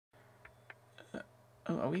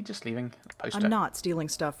Oh, are we just leaving a poster? I'm not stealing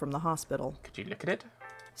stuff from the hospital. Could you look at it?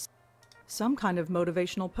 Some kind of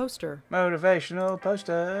motivational poster. Motivational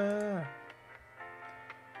poster.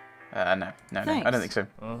 No, I don't think so.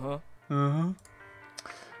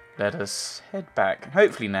 Let us head back.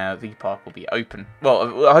 Hopefully now the park will be open.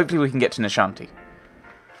 Well, hopefully we can get to Nishanti.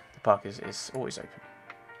 The park is always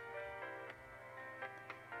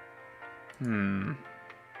open.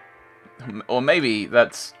 Or maybe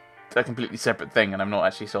that's a completely separate thing and I've not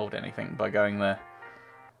actually solved anything by going there.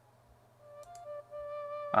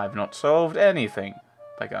 I've not solved anything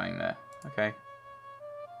by going there. Okay.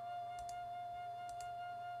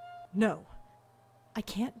 No. I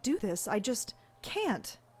can't do this. I just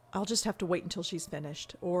can't. I'll just have to wait until she's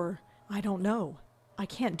finished. Or, I don't know. I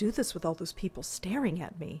can't do this with all those people staring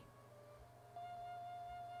at me.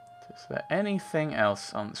 Is there anything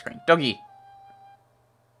else on the screen? Doggy!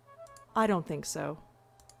 I don't think so.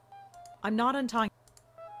 I'm not untying.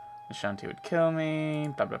 Nishanti would kill me.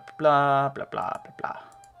 Blah, blah, blah, blah, blah, blah, blah.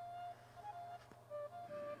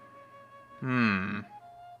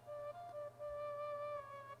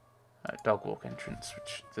 Dog walk entrance,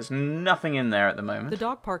 which there's nothing in there at the moment. The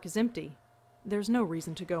dog park is empty. There's no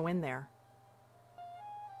reason to go in there.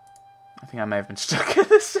 I think I may have been stuck in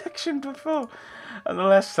this section before. And the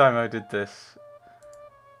last time I did this.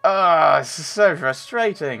 Ah, this is so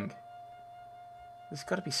frustrating. There's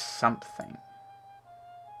got to be something.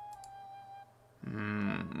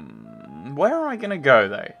 Where am I going to go,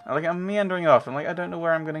 though? I'm meandering off. I don't know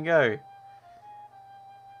where I'm going to go.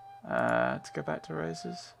 Let's go back to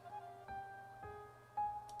Rose's.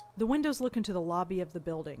 The windows look into the lobby of the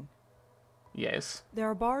building. Yes. There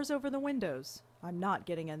are bars over the windows. I'm not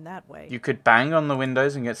getting in that way. You could bang on the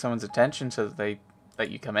windows and get someone's attention so that they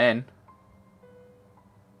let you come in.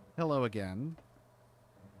 Hello again.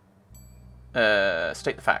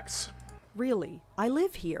 State the facts. Really? I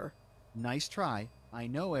live here. Nice try. I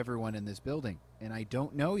know everyone in this building, and I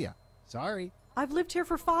don't know ya. Sorry. I've lived here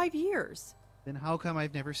for 5 years. Then how come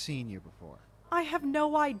I've never seen you before? I have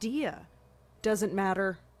no idea. Doesn't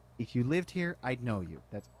matter. If you lived here, I'd know you.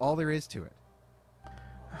 That's all there is to it.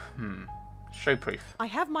 Show proof. I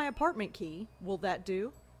have my apartment key. Will that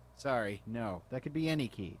do? Sorry, no. That could be any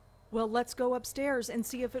key. Well, let's go upstairs and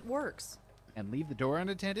see if it works. And leave the door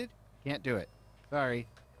unattended? Can't do it. Sorry.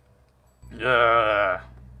 Ugh.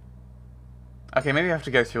 Okay, maybe I have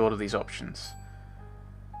to go through all of these options.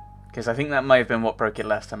 Because I think that might have been what broke it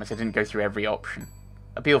last time, is I didn't go through every option.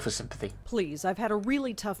 Appeal for sympathy. Please, I've had a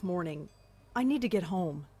really tough morning. I need to get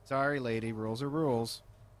home. Sorry, lady. Rules are rules.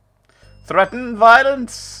 Threaten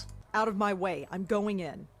violence! Out of my way. I'm going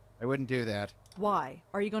in. I wouldn't do that. Why?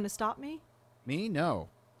 Are you going to stop me? Me? No.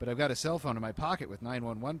 But I've got a cell phone in my pocket with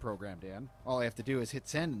 911 programmed in. All I have to do is hit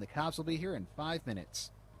send and the cops will be here in 5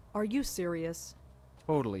 minutes. Are you serious?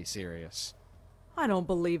 Totally serious. I don't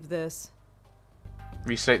believe this.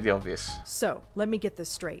 Restate the obvious. So, let me get this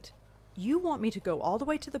straight. You want me to go all the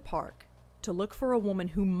way to the park to look for a woman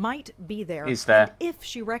who might be there. Is there? And if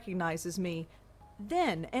she recognizes me,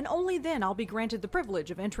 then, and only then, I'll be granted the privilege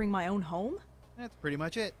of entering my own home? That's pretty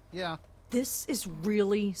much it, yeah. This is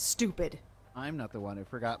really stupid. I'm not the one who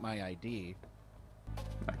forgot my ID.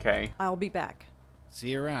 Okay. I'll be back. See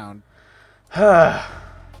you around.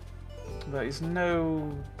 There is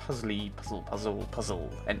no puzzle,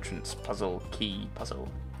 entrance, puzzle, key, puzzle,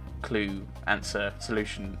 clue, answer,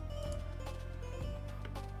 solution.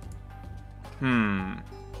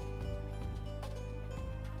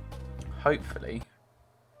 Hopefully.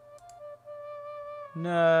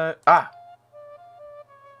 No. Ah!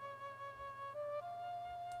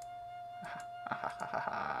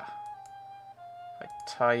 I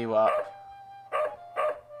tie you up.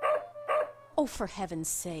 Oh, for heaven's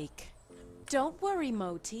sake. Don't worry,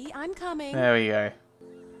 Moti. I'm coming. There we go.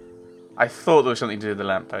 I thought there was something to do with the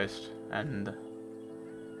lamppost, and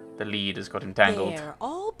the lead has got entangled. There,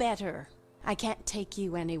 all better. I can't take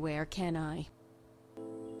you anywhere, can I?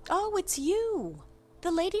 Oh, it's you.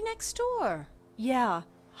 The lady next door. Yeah,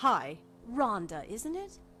 hi. Rhonda, isn't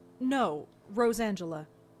it? No, Rosangela.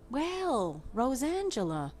 Well,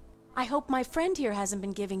 Rosangela. I hope my friend here hasn't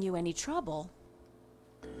been giving you any trouble.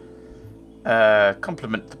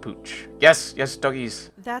 Compliment the pooch. Yes, yes, doggies.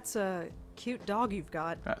 That's a cute dog you've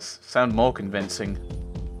got. That sound more convincing.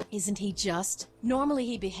 Isn't he just? Normally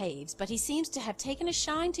he behaves, but he seems to have taken a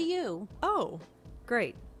shine to you. Oh,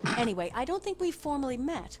 great. Anyway, I don't think we've formally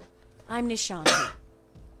met. I'm Nishanti.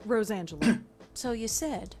 Rosangela. So you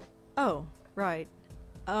said. Oh, right.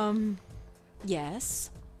 Yes?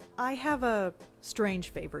 I have a strange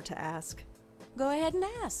favor to ask. Go ahead and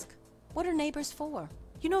ask. What are neighbors for?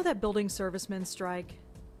 You know that building servicemen strike?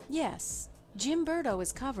 Yes. Jim Burdo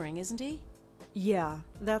is covering, isn't he? Yeah,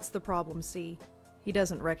 that's the problem, see. He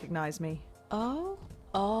doesn't recognize me. Oh?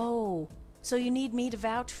 Oh. So you need me to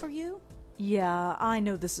vouch for you? Yeah, I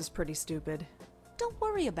know this is pretty stupid. Don't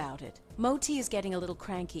worry about it. Moti is getting a little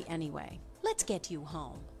cranky anyway. Let's get you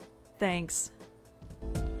home. Thanks.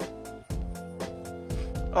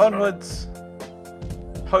 Onwards.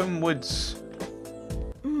 Homewards.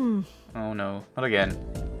 Oh no, not again.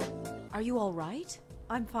 Are you all right?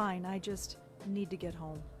 I'm fine, I just need to get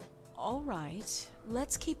home. All right.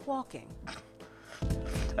 Let's keep walking.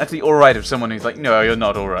 That's the alright of someone who's like, no, you're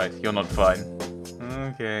not alright. You're not fine.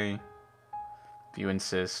 Okay. If you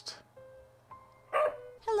insist.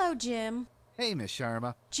 Hello, Jim. Hey, Miss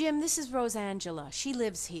Sharma. Jim, this is Rosangela. She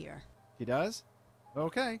lives here. He does?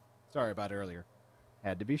 Okay. Sorry about earlier.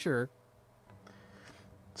 Had to be sure.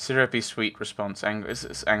 Syrupy sweet response.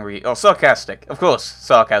 Angry. Oh, sarcastic. Of course.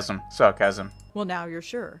 Sarcasm. Sarcasm. Well, now you're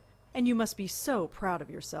sure. And you must be so proud of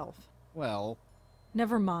yourself. Well,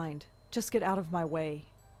 Never mind. Just get out of my way.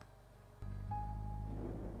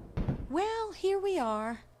 Well, here we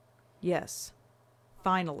are. Yes.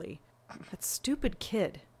 Finally. That stupid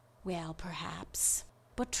kid. Well, perhaps.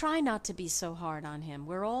 But try not to be so hard on him.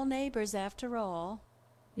 We're all neighbors after all.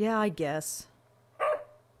 Yeah, I guess.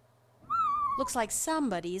 Looks like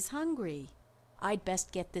somebody's hungry. I'd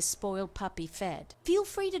best get this spoiled puppy fed. Feel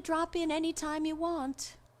free to drop in any time you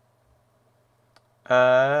want.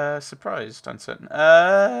 Surprised, uncertain.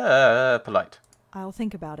 Polite. I'll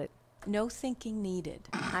think about it. No thinking needed.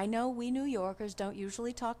 I know we New Yorkers don't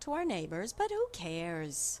usually talk to our neighbors, but who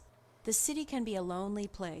cares? The city can be a lonely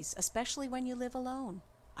place, especially when you live alone.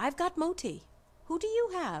 I've got Moti. Who do you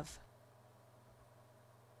have?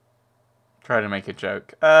 Try to make a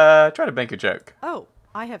joke. Try to make a joke. Oh,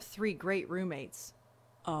 I have 3 great roommates.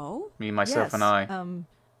 Oh? Me, myself, Yes, and I.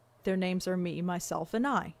 Their names are me, myself, and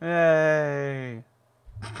I. Yay.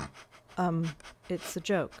 It's a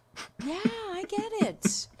joke. Yeah, I get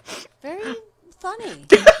it. Very funny.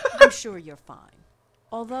 I'm sure you're fine.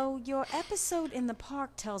 Although your episode in the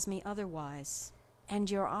park tells me otherwise. And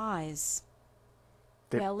your eyes.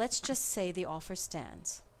 Well, let's just say the offer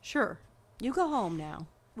stands. Sure. You go home now.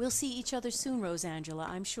 We'll see each other soon, Rosangela,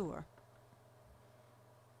 I'm sure.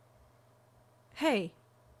 Hey,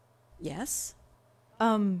 Yes?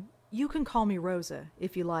 you can call me Rosa,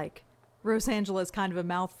 if you like. Rosangela's kind of a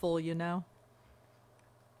mouthful, you know.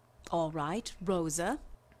 All right, Rosa.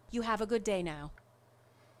 You have a good day now.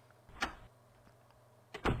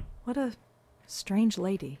 What a strange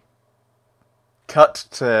lady. Cut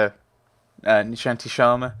to Nishanti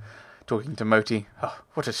Sharma talking to Moti. Oh,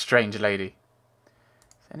 what a strange lady.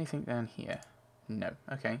 Is there anything down here? No.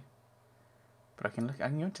 Okay. But I can look. I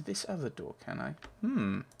can go into this other door, can I?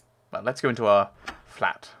 Well, let's go into our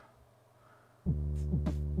flat.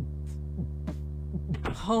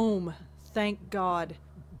 Home. Thank God.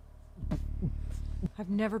 I've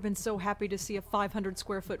never been so happy to see a 500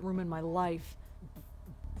 square foot room in my life.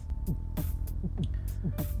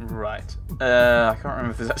 Right. I can't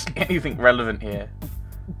remember if there's actually anything relevant here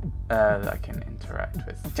that I can interact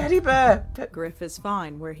with. Teddy bear! Griff is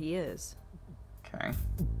fine where he is. Okay.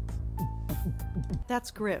 That's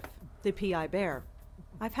Griff, the PI bear.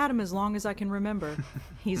 I've had him as long as I can remember.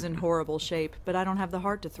 He's in horrible shape, but I don't have the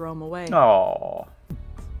heart to throw him away. Aww.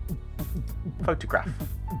 Photograph.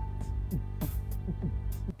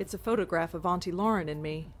 It's a photograph of Auntie Lauren and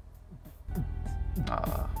me.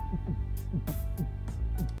 Ah.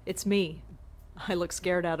 It's me. I look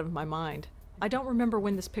scared out of my mind. I don't remember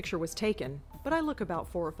when this picture was taken, but I look about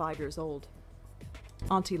 4 or 5 years old.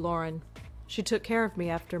 Auntie Lauren. She took care of me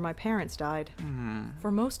after my parents died.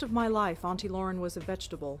 For most of my life, Auntie Lauren was a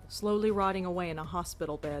vegetable, slowly rotting away in a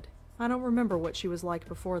hospital bed. I don't remember what she was like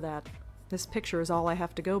before that. This picture is all I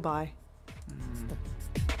have to go by.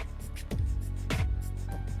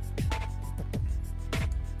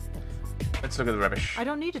 Let's look at the rubbish. I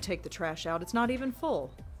don't need to take the trash out. It's not even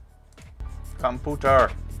full.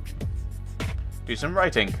 Computer. Do some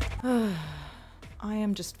writing. I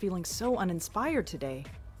am just feeling so uninspired today.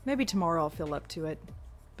 Maybe tomorrow I'll feel up to it.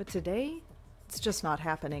 But today, it's just not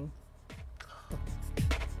happening.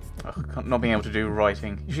 Ugh, not being able to do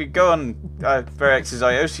writing. You should go on Verex's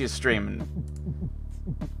Iosia stream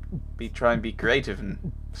and try and be creative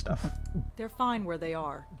and stuff. They're fine where they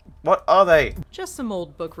are. What are they? Just some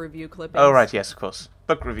old book review clippings. Oh, right, yes, of course.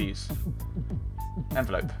 Book reviews.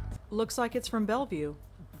 Envelope. Looks like it's from Bellevue.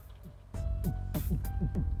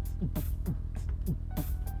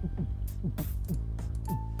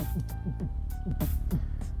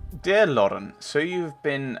 Dear Lauren, so you've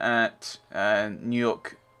been at New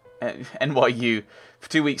York NYU for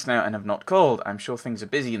 2 weeks now and have not called. I'm sure things are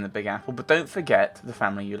busy in the Big Apple, but don't forget the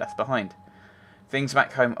family you left behind. Things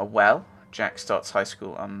back home are well. Jack starts high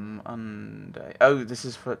school on Monday. Oh, this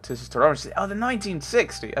is to Lawrence. Oh, the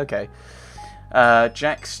 1960. Okay.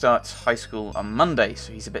 Jack starts high school on Monday,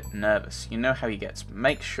 so he's a bit nervous. You know how he gets.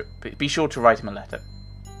 Be sure to write him a letter.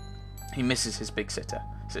 He misses his big sister.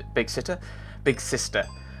 Is it big sister? Big sister.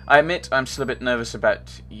 I admit I'm still a bit nervous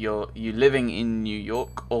about you living in New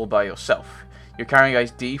York all by yourself. You're carrying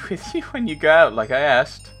ID with you when you go out, like I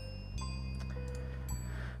asked.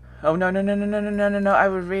 Oh, no, I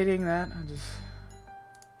was reading that.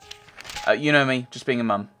 You know me, just being a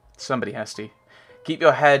mum. Somebody has to. Keep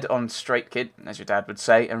your head on straight, kid, as your dad would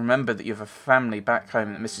say, and remember that you have a family back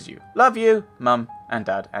home that misses you. Love you, Mum and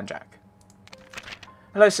Dad and Jack.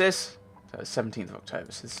 Hello, sis. So it's 17th of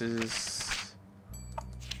October, so this is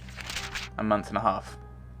a month and a half.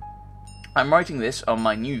 I'm writing this on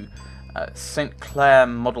my new St. Clair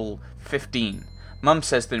Model 15. Mum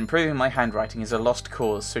says that improving my handwriting is a lost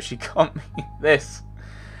cause, so she got me this.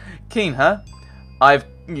 Keen, huh? I've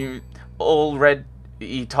already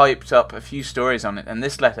typed up a few stories on it, and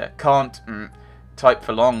this letter can't type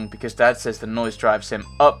for long because Dad says the noise drives him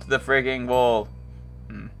up the frigging wall.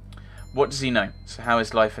 What does he know? So how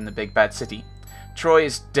is life in the big bad city? Troy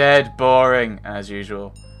is dead boring, as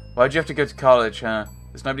usual. Why'd you have to go to college, huh?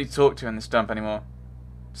 There's nobody to talk to in this dump anymore.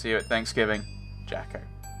 See you at Thanksgiving. Jacko.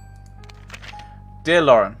 Dear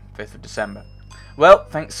Lauren, 5th of December. Well,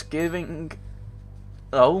 Thanksgiving...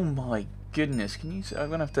 Oh my goodness, can you... I'm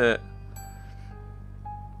gonna have to...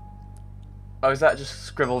 Oh, is that just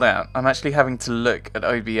scribbled out? I'm actually having to look at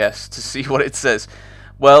OBS to see what it says.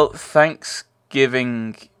 Well,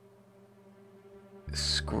 Thanksgiving...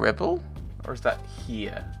 Scribble? Or is that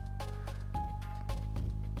here?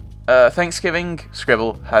 Thanksgiving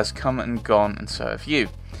scribble has come and gone, and so have you.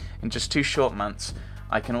 In just 2 short months,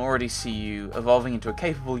 I can already see you evolving into a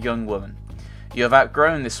capable young woman. You have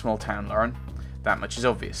outgrown this small town, Lauren. That much is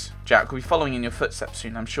obvious. Jack will be following in your footsteps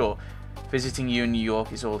soon, I'm sure. Visiting you in New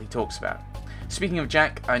York is all he talks about. Speaking of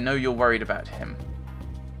Jack, I know you're worried about him.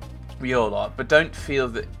 We all are, but don't feel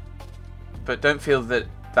that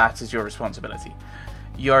that is your responsibility.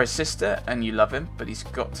 You are his sister, and you love him, but he's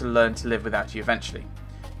got to learn to live without you eventually.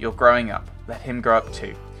 You're growing up. Let him grow up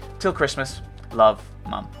too. Till Christmas, love,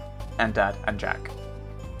 Mum, and Dad, and Jack.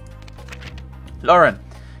 Lauren,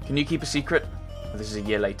 can you keep a secret? This is a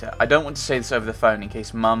year later. I don't want to say this over the phone in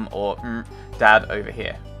case Mum or Dad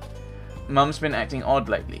overhear. Mum's been acting odd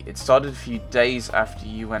lately. It started a few days after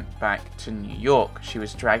you went back to New York. She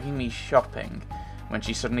was dragging me shopping when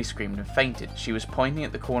she suddenly screamed and fainted. She was pointing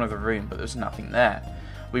at the corner of the room, but there was nothing there.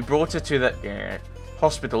 We brought her to the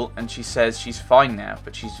hospital, and she says she's fine now,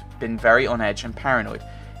 but she's been very on edge and paranoid.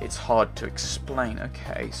 It's hard to explain.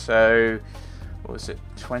 Okay, so what was it?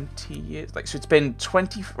 20 years? So it's been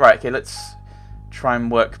 20. Right. Okay, let's try and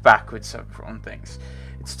work backwards on things.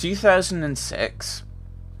 It's 2006,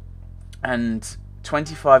 and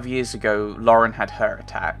 25 years ago, Lauren had her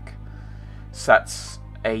attack. So that's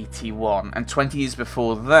 81, and 20 years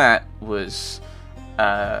before that was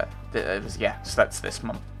so that's this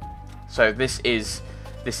month. So this is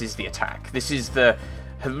the attack. This is the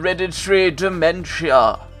hereditary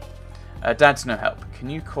dementia. Dad's no help. Can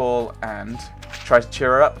you call and try to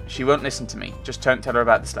cheer her up? She won't listen to me. Just don't tell her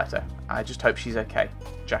about this letter. I just hope she's okay.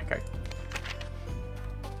 Jacko.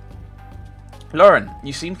 Lauren,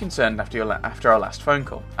 you seem concerned after our last phone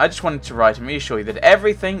call. I just wanted to write and reassure you that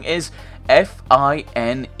everything is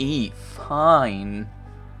F-I-N-E. Fine.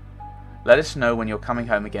 Let us know when you're coming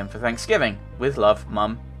home again for Thanksgiving. With love,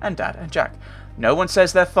 Mum and Dad and Jack. No one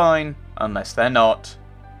says they're fine unless they're not.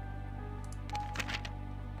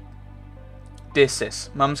 Dear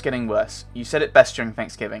sis, Mum's getting worse. You said it best during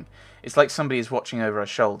Thanksgiving. It's like somebody is watching over her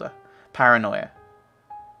shoulder. Paranoia.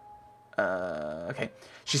 Okay.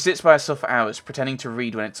 She sits by herself for hours, pretending to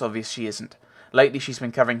read when it's obvious she isn't. Lately she's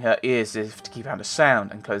been covering her ears as if to keep out a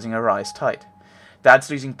sound and closing her eyes tight.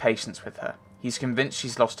 Dad's losing patience with her. He's convinced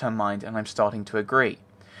she's lost her mind, and I'm starting to agree.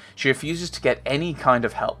 She refuses to get any kind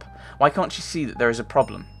of help. Why can't she see that there is a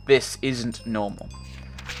problem? This isn't normal.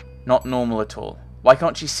 Not normal at all. Why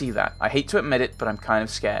can't she see that? I hate to admit it, but I'm kind of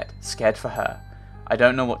scared. Scared for her. I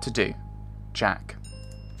don't know what to do. Jack.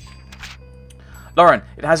 Lauren,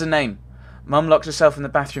 it has a name. Mum locked herself in the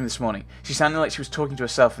bathroom this morning. She sounded like she was talking to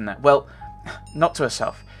herself in there. Well, not to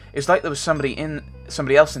herself. It was like there was somebody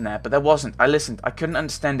else in there, but there wasn't. I listened. I couldn't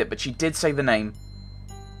understand it, but she did say the name.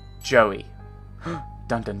 Joey.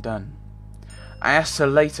 Dun dun dun. I asked her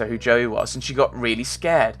later who Joey was, and she got really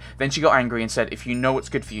scared. Then she got angry and said, if you know what's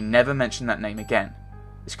good for you, never mention that name again.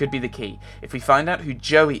 This could be the key. If we find out who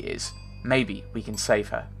Joey is, maybe we can save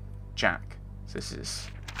her. Jack. So this is...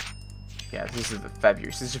 yeah, this is the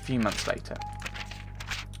February. So this is a few months later.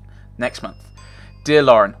 Next month. Dear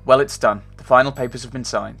Lauren, well, it's done. The final papers have been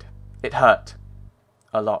signed. It hurt.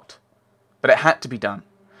 A lot. But it had to be done.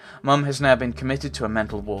 Mum has now been committed to a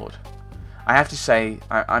mental ward. I have to say,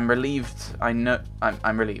 I'm relieved.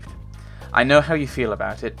 I'm relieved. I know how you feel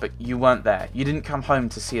about it, but you weren't there. You didn't come home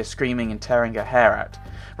to see her screaming and tearing her hair out,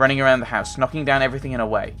 running around the house, knocking down everything in her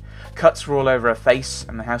way. Cuts were all over her face,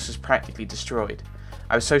 and the house was practically destroyed.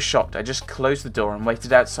 I was so shocked, I just closed the door and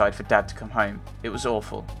waited outside for Dad to come home. It was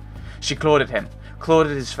awful. She clawed at him, clawed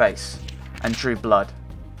at his face, and drew blood.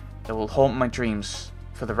 It will haunt my dreams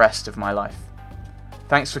for the rest of my life.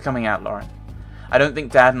 Thanks for coming out, Lauren. I don't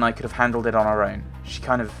think Dad and I could have handled it on our own. She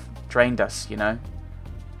kind of drained us, you know?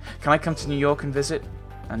 Can I come to New York and visit?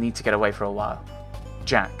 I need to get away for a while.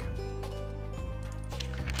 Jack.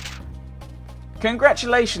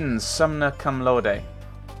 Congratulations, Sumner cum laude.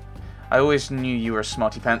 I always knew you were a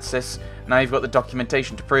smarty pants, sis. Now you've got the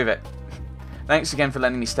documentation to prove it. Thanks again for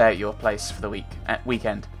letting me stay at your place for the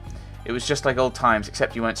weekend. It was just like old times,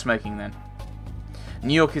 except you weren't smoking then.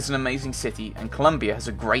 New York is an amazing city, and Columbia has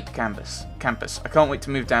a great campus. I can't wait to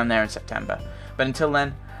move down there in September. But until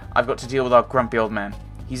then, I've got to deal with our grumpy old man.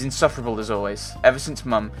 He's insufferable as always. Ever since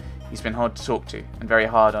Mum, he's been hard to talk to, and very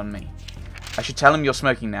hard on me. I should tell him you're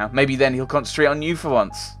smoking now. Maybe then he'll concentrate on you for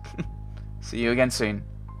once. See you again soon.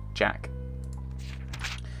 Jack.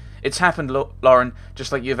 It's happened, Lauren,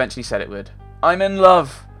 just like you eventually said it would. I'm in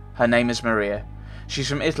love! Her name is Maria. She's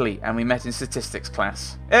from Italy, and we met in statistics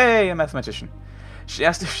class. Hey, a mathematician. She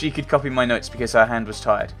asked if she could copy my notes because her hand was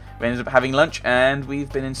tired. We ended up having lunch, and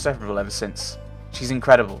we've been inseparable ever since. She's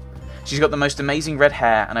incredible. She's got the most amazing red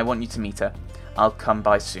hair, and I want you to meet her. I'll come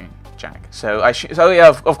by soon, Jack. So yeah,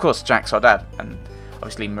 of course, Jack's our dad, and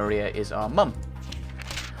obviously Maria is our mum.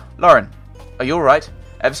 Lauren, are you alright?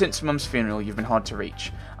 Ever since Mum's funeral, you've been hard to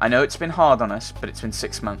reach. I know it's been hard on us, but it's been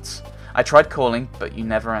 6 months. I tried calling, but you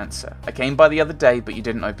never answer. I came by the other day, but you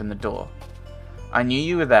didn't open the door. I knew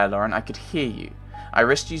you were there, Lauren. I could hear you. I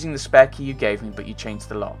risked using the spare key you gave me, but you changed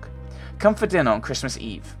the lock. Come for dinner on Christmas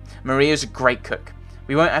Eve. Maria's a great cook.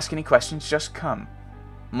 We won't ask any questions, just come.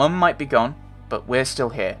 Mum might be gone, but we're still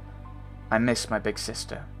here. I miss my big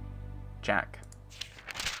sister. Jack.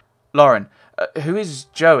 Lauren, who is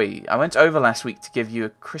Joey? I went over last week to give you a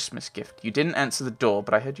Christmas gift. You didn't answer the door,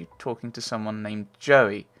 but I heard you talking to someone named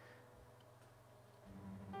Joey.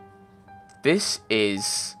 This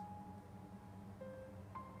is...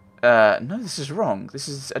 no, this is wrong. This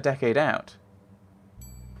is a decade out.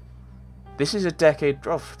 This is a decade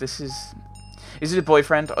off. This is... Is it a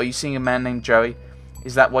boyfriend? Are you seeing a man named Joey?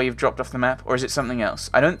 Is that why you've dropped off the map? Or is it something else?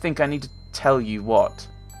 I don't think I need to tell you what.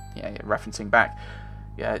 Yeah, referencing back.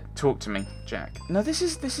 Yeah, talk to me, Jack. No, this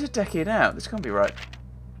is a decade out. This can't be right.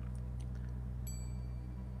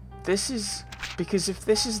 This is... Because if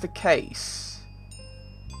this is the case...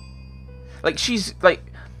 Like, she's... Like,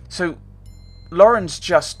 so... Lauren's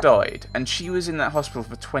just died, and she was in that hospital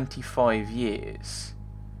for 25 years.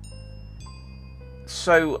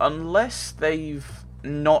 So, unless they've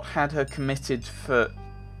not had her committed for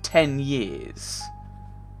 10 years...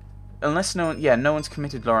 Unless no one... Yeah, no one's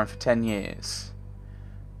committed Lauren for 10 years.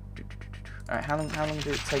 Alright, how long did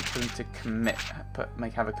it take for them to commit...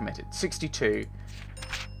 have her committed? 62.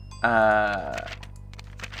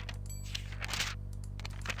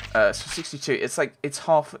 So 62, it's like, it's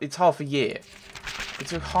half a year. It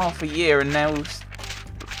took half a year, and now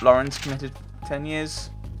Lauren's committed 10 years.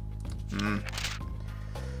 I'm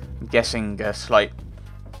guessing slight,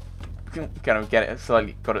 kind of get it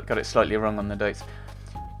slightly, got it slightly wrong on the dates.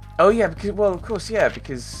 Oh yeah, because, well, of course, yeah,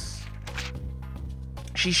 because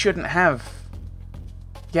she shouldn't have.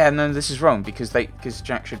 Yeah, no, this is wrong because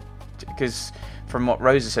Jack should, because from what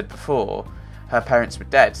Rosa said before, her parents were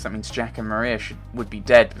dead, so that means Jack and Maria would be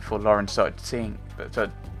dead before Lauren started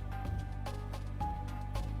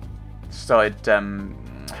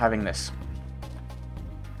having this.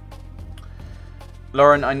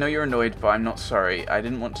 Lauren, I know you're annoyed, but I'm not sorry. I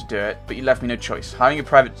didn't want to do it, but you left me no choice. Hiring a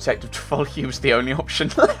private detective to follow you was the only option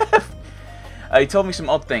left. He told me some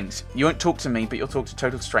odd things. You won't talk to me, but you'll talk to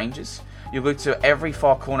total strangers. You'll go to every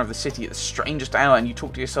far corner of the city at the strangest hour, and you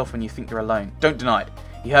talk to yourself when you think you're alone. Don't deny it.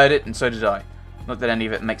 He heard it, and so did I. Not that any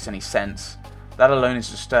of it makes any sense. That alone is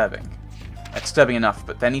disturbing. Disturbing enough,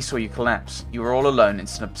 but then he saw you collapse. You were all alone in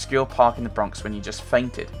an obscure park in the Bronx when you just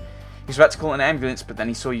fainted. He was about to call an ambulance, but then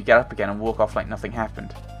he saw you get up again and walk off like nothing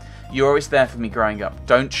happened. You were always there for me growing up.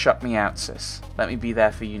 Don't shut me out, sis. Let me be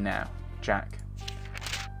there for you now. Jack.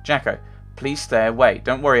 Jacko, Please stay away.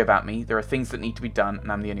 Don't worry about me. There are things that need to be done,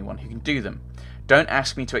 and I'm the only one who can do them. Don't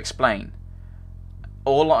ask me to explain.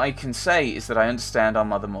 All I can say is that I understand our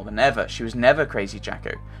mother more than ever. She was never crazy,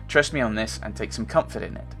 Jacko. Trust me on this and take some comfort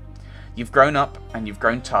in it. You've grown up, and you've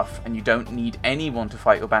grown tough, and you don't need anyone to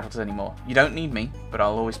fight your battles anymore. You don't need me, but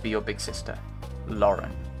I'll always be your big sister.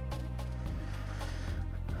 Lauren.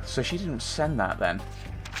 So she didn't send that then.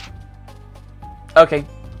 Okay,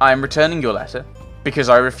 I am returning your letter, because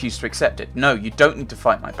I refuse to accept it. No, you don't need to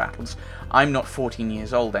fight my battles. I'm not 14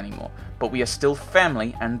 years old anymore, but we are still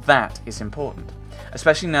family, and that is important.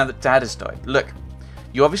 Especially now that Dad has died. Look,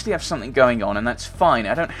 you obviously have something going on, and that's fine.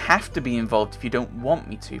 I don't have to be involved if you don't want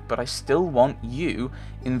me to, but I still want you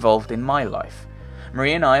involved in my life.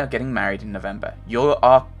 Maria and I are getting married in November. You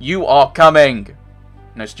are coming!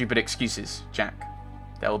 No stupid excuses, Jack.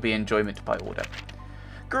 There will be enjoyment by order.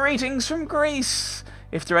 Greetings from Greece!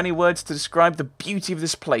 If there are any words to describe the beauty of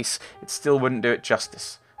this place, it still wouldn't do it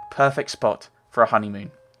justice. Perfect spot for a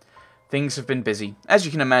honeymoon. Things have been busy, as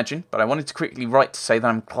you can imagine, but I wanted to quickly write to say that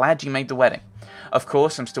I'm glad you made the wedding. Of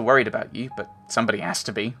course, I'm still worried about you, but somebody has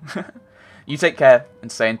to be. You take care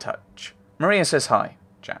and stay in touch. Maria says hi,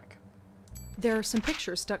 Jack. There are some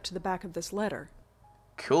pictures stuck to the back of this letter.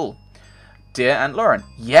 Cool. Dear Aunt Lauren.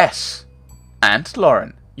 Yes! Aunt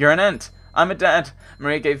Lauren. You're an aunt. I'm a dad.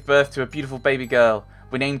 Maria gave birth to a beautiful baby girl.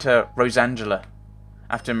 We named her Rosangela,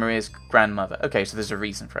 after Maria's grandmother. Okay, so there's a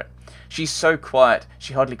reason for it. She's so quiet,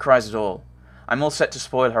 she hardly cries at all. I'm all set to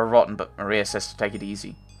spoil her rotten, but Maria says to take it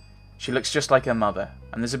easy. She looks just like her mother,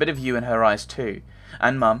 and there's a bit of you in her eyes too.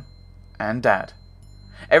 And Mum. And Dad.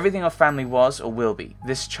 Everything our family was or will be,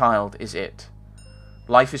 this child is it.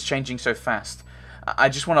 Life is changing so fast. I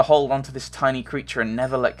just want to hold on to this tiny creature and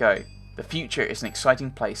never let go. The future is an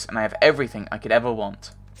exciting place, and I have everything I could ever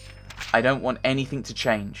want. I don't want anything to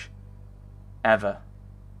change. Ever.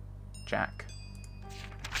 Jack.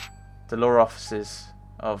 The law offices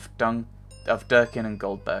of Durkin and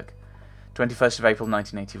Goldberg, 21st of April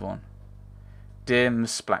 1981. Dear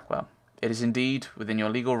Miss Blackwell, it is indeed within your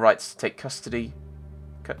legal rights to take custody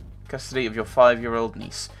of your 5-year-old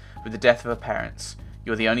niece with the death of her parents.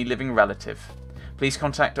 You are the only living relative. Please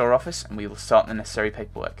contact our office and we will start the necessary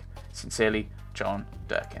paperwork. Sincerely, John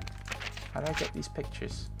Durkin. How do I get these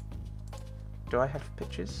pictures? Do I have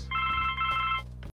pictures?